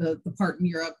bit like the part in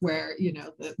Europe where, you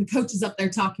know, the coach is up there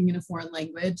talking in a foreign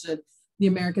language and the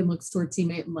American looks to her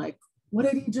teammate and like, what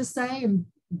did he just say? And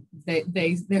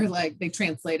they're like, they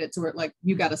translate it to her like,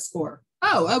 you got to score.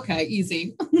 Oh, okay,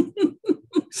 easy.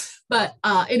 But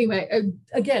anyway,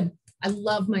 again, I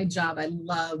love my job. I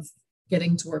love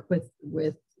getting to work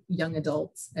with young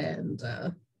adults, and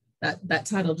that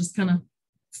title just kind of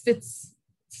fits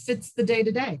the day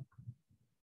to day.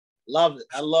 Love it.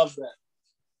 I love that.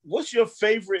 What's your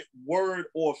favorite word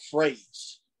or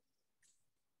phrase?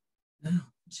 Oh,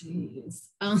 geez.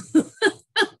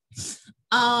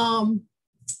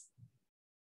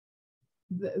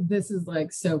 This is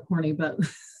like so corny, but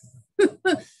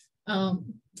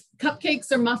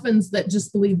cupcakes are muffins that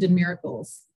just believed in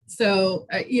miracles. So,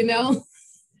 you know,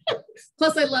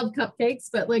 plus I love cupcakes,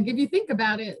 but like, if you think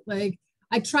about it, like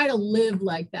I try to live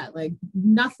like that. Like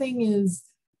nothing is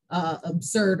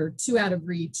absurd or too out of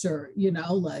reach, or, you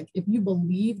know, like if you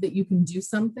believe that you can do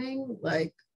something,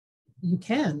 like you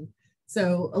can.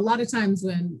 So a lot of times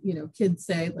when, you know, kids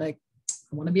say like,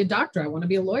 I want to be a doctor, I want to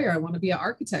be a lawyer, I want to be an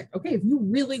architect. Okay, if you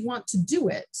really want to do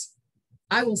it,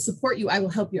 I will support you. I will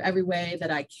help you every way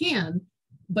that I can,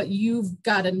 but you've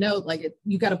got to know, like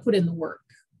you got to put in the work.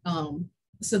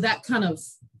 So that's kind of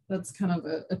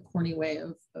a corny way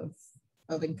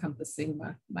of encompassing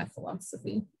my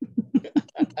philosophy.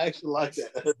 I actually like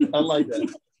that. I like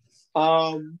that.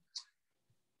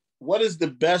 What is the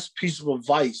best piece of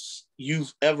advice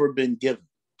you've ever been given?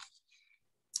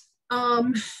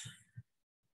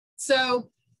 So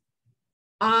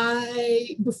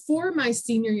before my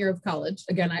senior year of college,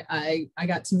 again, I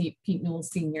got to meet Pete Newell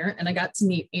Sr. and I got to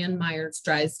meet Ann Myers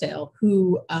Drysdale,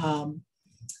 who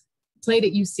played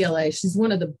at UCLA. She's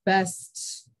one of the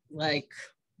best like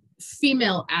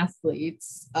female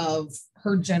athletes of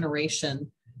her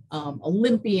generation,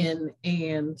 Olympian,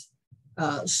 and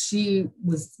she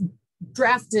was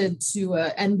drafted to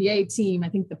an NBA team, I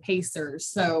think the Pacers.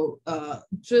 So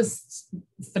just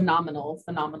phenomenal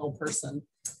person,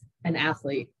 an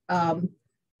athlete.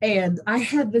 And I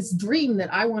had this dream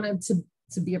that I wanted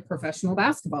to be a professional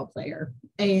basketball player.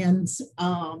 And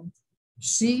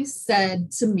she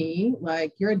said to me,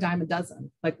 like, you're a dime a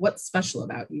dozen. Like, what's special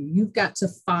about you? You've got to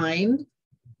find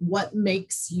what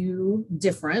makes you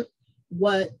different,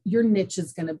 what your niche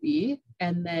is going to be,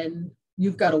 and then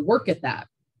you've got to work at that.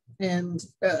 And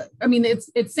I mean,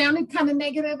 it sounded kind of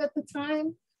negative at the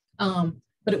time,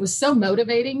 but it was so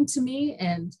motivating to me.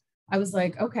 And I was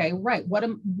like, okay, right.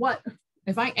 What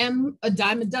if I am a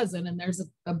dime a dozen and there's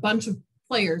a bunch of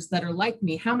players that are like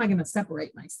me, how am I going to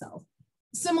separate myself?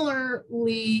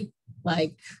 Similarly,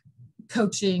 like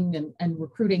coaching and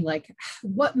recruiting, like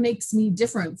what makes me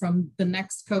different from the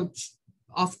next coach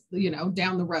off, you know,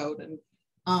 down the road. And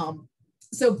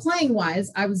so playing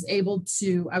wise, I was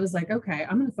like, okay,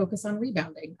 I'm going to focus on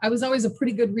rebounding. I was always a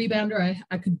pretty good rebounder.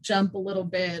 I could jump a little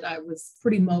bit. I was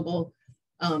pretty mobile.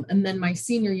 And then my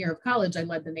senior year of college, I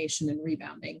led the nation in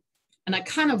rebounding. And I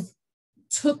kind of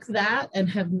took that and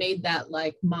have made that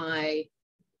like my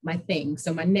thing.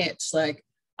 So my niche, like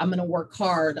I'm going to work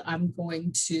hard. I'm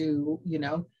going to, you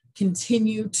know,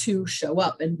 continue to show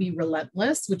up and be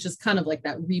relentless, which is kind of like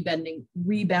that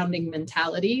rebounding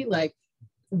mentality, like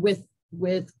with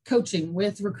coaching,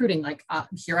 with recruiting, like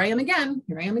here I am again,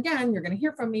 you're going to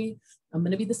hear from me. I'm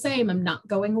going to be the same. I'm not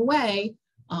going away.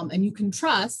 And you can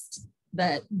trust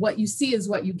that what you see is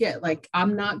what you get. Like,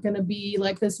 I'm not going to be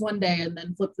like this one day and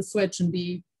then flip the switch and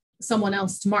be someone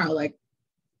else tomorrow, like,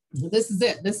 this is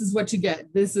it. This is what you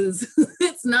get. This is,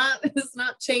 it's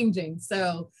not changing.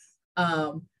 So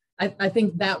I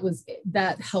think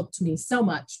that helped me so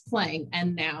much playing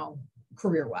and now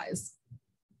career-wise.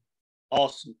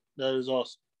 Awesome. That is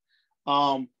awesome.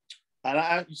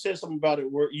 And you said something about it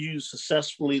where you used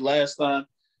successfully last time.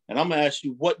 And I'm gonna ask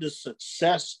you, what does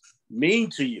success mean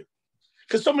to you?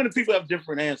 Because so many people have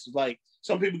different answers. Like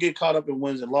some people get caught up in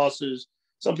wins and losses.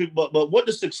 Some people, but what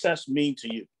does success mean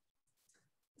to you?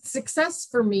 Success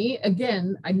for me,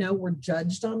 again, I know we're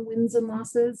judged on wins and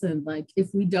losses, and like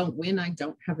if we don't win, I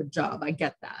don't have a job. I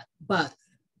get that, but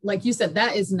like you said,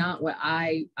 that is not what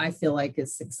I feel like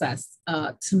is success.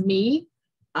 To me,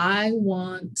 I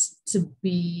want to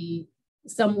be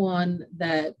someone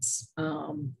that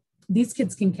these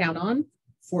kids can count on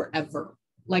forever.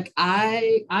 Like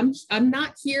I'm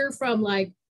not here from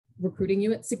like recruiting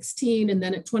you at 16 and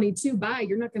then at 22. Bye,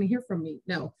 you're not going to hear from me.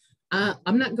 No.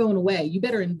 I'm not going away. You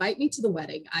better invite me to the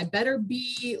wedding. I better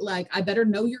be like, I better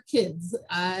know your kids.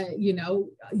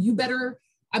 You better,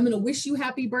 I'm going to wish you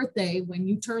happy birthday when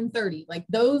you turn 30. Like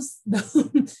those,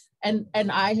 and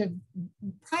I have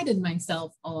prided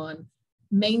myself on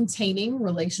maintaining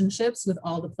relationships with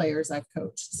all the players I've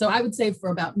coached. So I would say for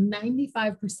about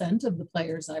 95% of the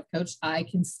players I've coached, I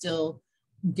can still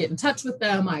get in touch with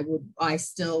them. I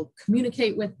still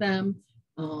communicate with them.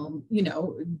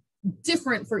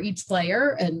 Different for each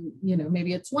player, and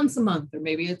maybe it's once a month or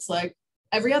maybe it's like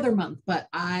every other month, but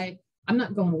I'm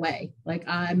not going away. Like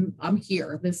I'm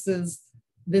here. This is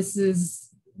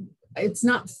it's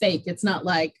not fake. It's not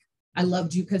like I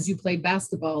loved you because you played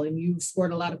basketball and you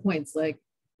scored a lot of points. Like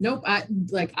nope,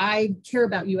 I care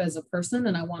about you as a person,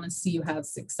 and I want to see you have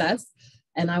success,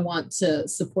 and I want to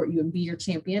support you and be your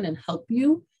champion and help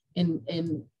you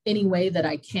in any way that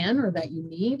I can or that you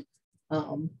need.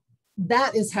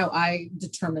 That is how I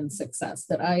determine success,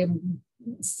 that I am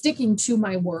sticking to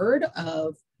my word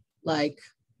of like,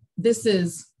 this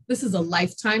is a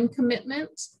lifetime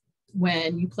commitment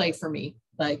when you play for me,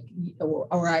 like,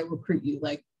 or I recruit you,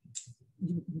 like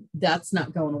that's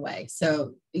not going away.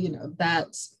 So,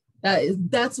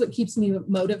 that's what keeps me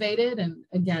motivated. And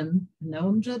again, I know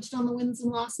I'm judged on the wins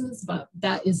and losses, but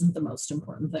that isn't the most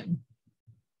important thing.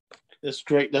 That's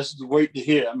great. That's great to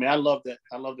hear. I mean, I love that.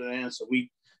 I love that answer. We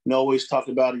always talk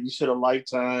about it. You said a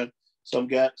lifetime. Some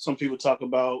people talk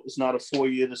about it's not a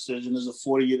 4-year decision, it's a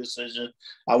 40-year decision.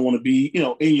 I want to be,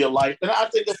 in your life. And I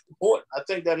think that's important. I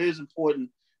think that is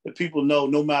important that people know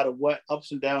no matter what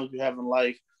ups and downs you have in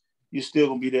life, you're still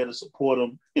going to be there to support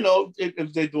them,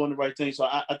 if they're doing the right thing. So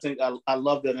I think I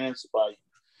love that answer by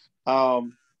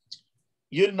you.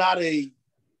 You're not a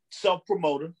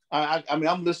self-promoter. I mean,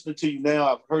 I'm listening to you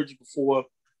now. I've heard you before.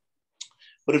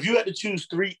 But if you had to choose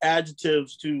 3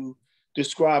 adjectives to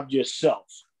describe yourself,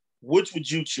 which would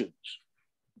you choose?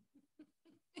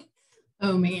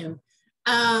 Oh, man.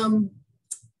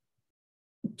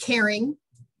 Caring.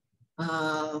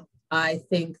 I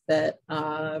think that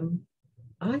I'm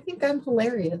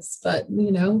hilarious, but,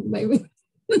 maybe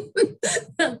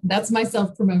that's my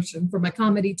self-promotion for my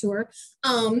comedy tour.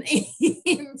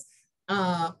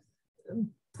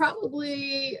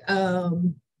 Probably...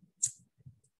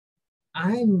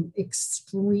 I'm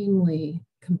extremely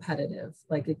competitive,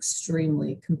 like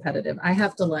extremely competitive. I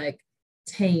have to like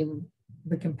tame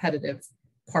the competitive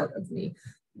part of me.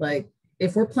 Like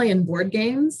if we're playing board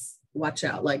games, watch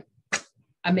out. Like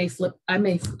I may flip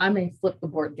the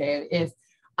board game. If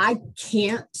I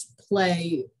can't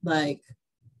play like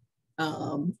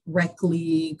rec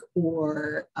league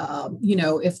or,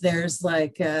 if there's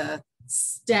like a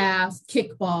staff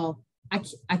kickball,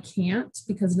 I can't,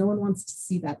 because no one wants to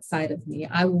see that side of me.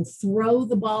 I will throw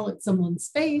the ball at someone's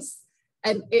face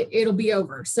and it'll be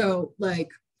over. So like,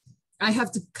 I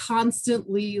have to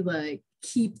constantly like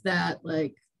keep that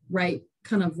like right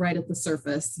at the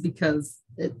surface, because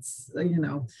it's,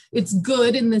 it's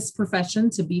good in this profession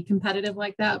to be competitive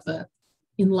like that, but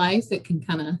in life it can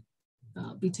kind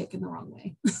of be taken the wrong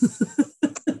way.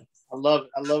 I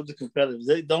love the competitive.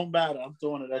 They don't matter. I'm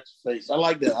throwing it at your face. I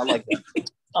like that.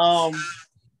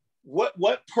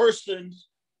 What person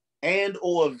and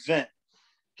or event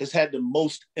has had the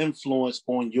most influence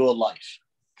on your life?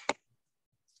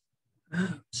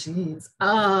 Oh, geez.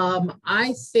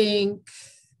 I think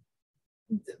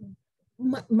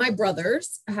my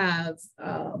brothers have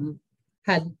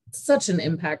had such an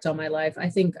impact on my life. I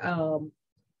think I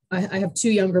have 2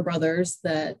 younger brothers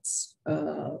that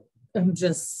I'm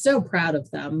just so proud of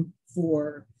them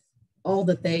for all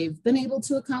that they've been able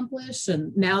to accomplish.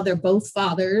 And now they're both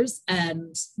fathers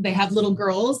and they have little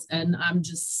girls. And I'm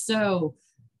just so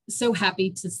so happy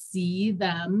to see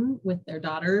them with their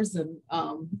daughters and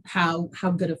how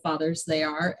good of fathers they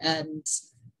are. And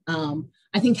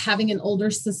I think having an older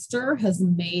sister has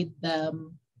made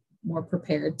them more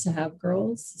prepared to have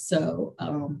girls. So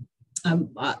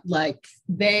like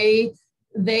they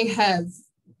have,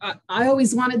 I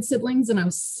always wanted siblings, and I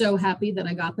was so happy that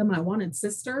I got them. I wanted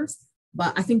sisters,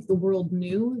 but I think the world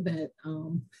knew that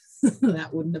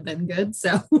that wouldn't have been good.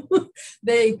 So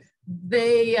they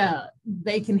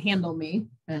can handle me,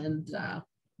 and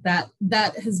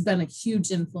that has been a huge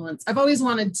influence. I've always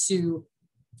wanted to,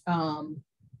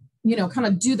 kind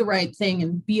of do the right thing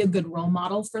and be a good role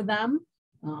model for them,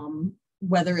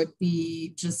 whether it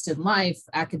be just in life,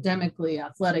 academically,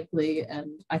 athletically.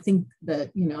 And I think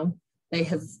that, they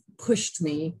have pushed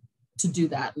me to do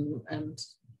that. And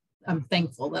I'm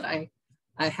thankful that I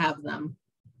have them.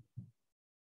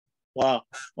 Wow.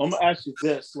 Well, I'm going to ask you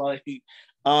this, like,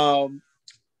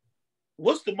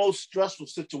 what's the most stressful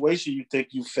situation you think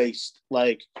you faced,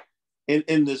 like,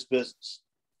 in this business?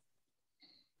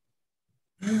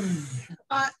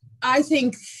 I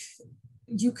think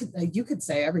you could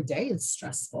say every day is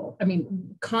stressful. I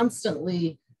mean,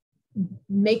 constantly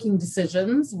making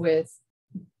decisions with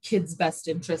kids' best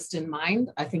interest in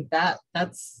mind. I think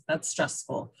that's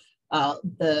stressful.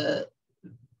 The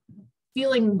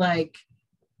feeling like,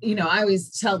 I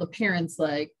always tell the parents,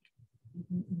 like,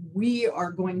 we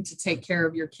are going to take care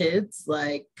of your kids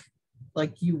like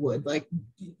you would, like,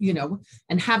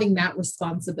 and having that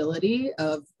responsibility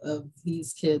of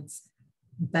these kids'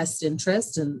 best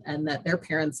interest, and that their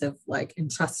parents have, like,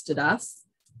 entrusted us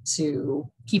to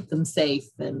keep them safe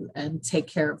and take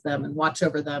care of them and watch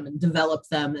over them and develop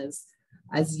them as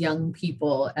young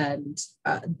people. And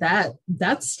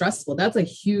that's stressful. That's a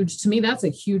huge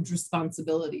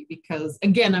responsibility, because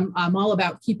again, I'm all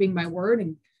about keeping my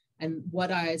word, and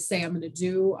what I say I'm going to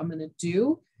do, I'm going to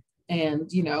do.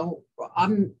 And,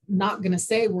 I'm not going to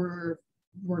say we're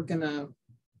going to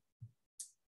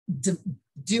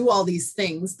do all these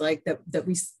things like that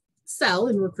we sell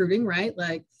in recruiting, right?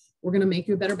 Like, we're going to make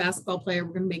you a better basketball player.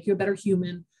 We're going to make you a better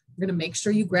human. We're going to make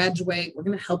sure you graduate. We're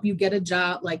going to help you get a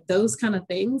job. Like, those kind of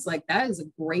things, like, that is a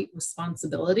great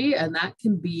responsibility. And that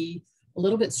can be a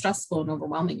little bit stressful and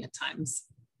overwhelming at times.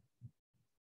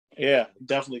 Yeah,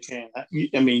 definitely can.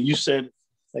 I mean, you said,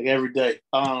 like, every day.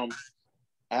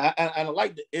 I'd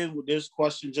like to end with this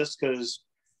question, just because,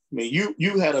 I mean,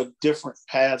 you had a different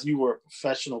path. You were a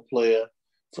professional player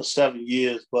for 7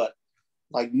 years, but,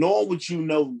 like, knowing what you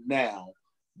know now,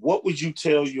 what would you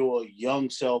tell your young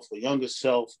self or younger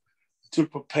self to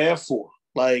prepare for,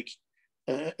 like,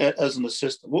 as an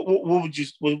assistant? What would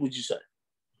you say?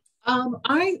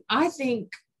 I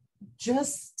think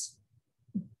just,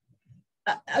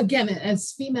 again,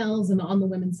 as females and on the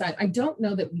women's side, I don't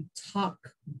know that we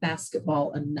talk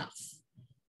basketball enough,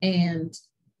 and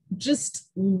just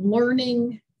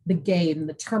learning the game,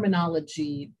 the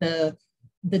terminology, the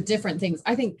different things.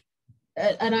 I think,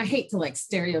 and I hate to, like,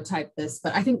 stereotype this,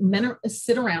 but I think men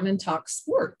sit around and talk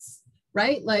sports,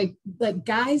 right? Like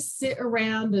guys sit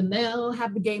around and they'll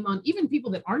have the game on. Even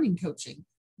people that aren't in coaching,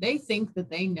 they think that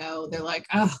they know. They're like,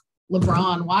 oh,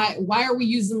 LeBron, why are we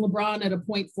using LeBron at a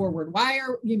point forward? Why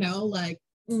are, we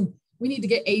need to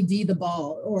get AD the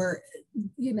ball, or,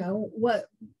 what,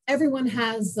 everyone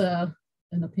has an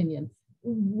opinion.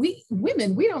 We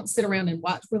women, we don't sit around and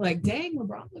watch. We're like, dang,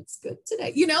 LeBron looks good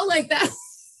today. Like that.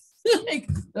 Like,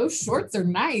 those shorts are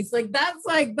nice. Like, that's,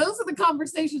 like, those are the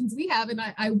conversations we have. And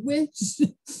I wish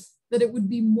that it would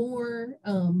be more,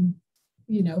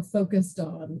 focused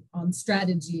on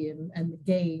strategy and the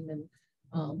game, and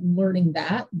learning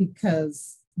that,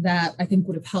 because that, I think,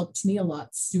 would have helped me a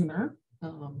lot sooner.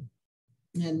 And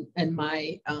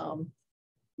my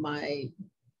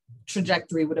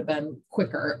trajectory would have been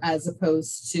quicker, as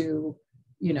opposed to,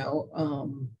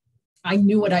 I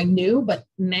knew what I knew, but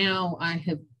now I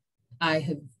have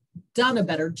done a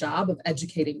better job of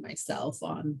educating myself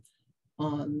on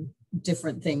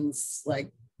different things,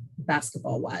 like,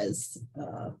 basketball wise.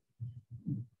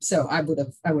 So I would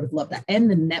have loved that. And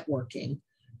the networking,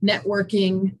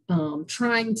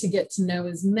 trying to get to know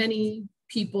as many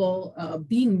people,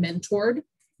 being mentored.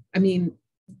 I mean,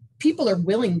 people are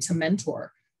willing to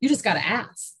mentor. You just got to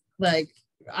ask. Like,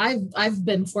 I've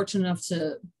been fortunate enough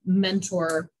to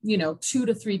mentor, 2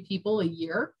 to 3 people a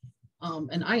year.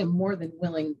 And I am more than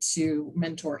willing to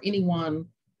mentor anyone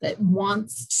that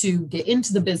wants to get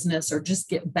into the business or just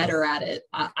get better at it.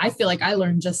 I feel like I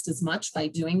learned just as much by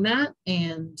doing that.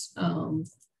 And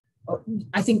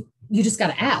I think you just got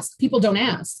to ask. People don't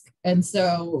ask. And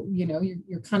so,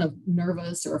 you're kind of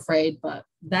nervous or afraid, but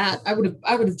that I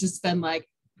would have just been like,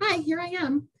 hi, here I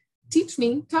am. teach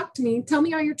me, talk to me, tell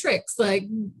me all your tricks. Like,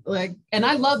 and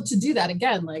I love to do that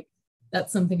again. Like,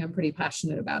 that's something I'm pretty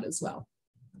passionate about as well.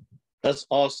 That's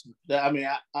awesome. I mean,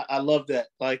 I love that.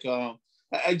 Like,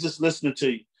 I just listening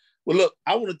to you. Well, look,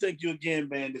 I want to thank you again,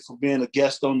 Mandy, for being a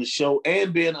guest on the show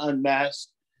and being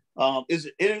unmasked. Is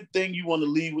there anything you want to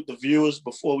leave with the viewers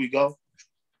before we go?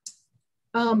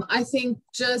 I think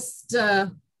just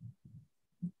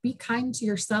be kind to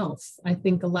yourself. I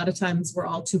think a lot of times we're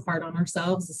all too hard on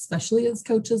ourselves, especially as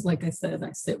coaches. Like I said,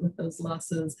 I sit with those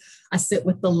losses. I sit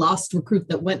with the lost recruit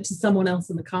that went to someone else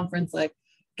in the conference. Like,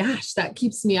 gosh, that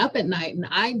keeps me up at night, and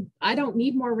I don't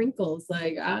need more wrinkles.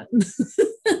 Like,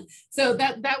 so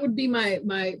that would be my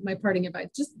parting advice.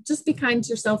 Just be kind to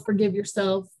yourself, forgive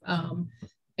yourself,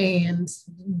 and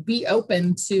be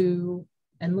open to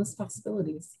endless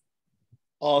possibilities.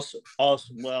 Awesome.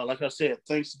 Well, like I said,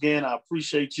 thanks again. I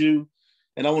appreciate you.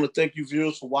 And I want to thank you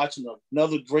viewers for watching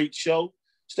another great show.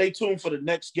 Stay tuned for the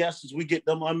next guest as we get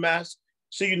them unmasked.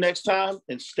 See you next time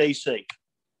and stay safe.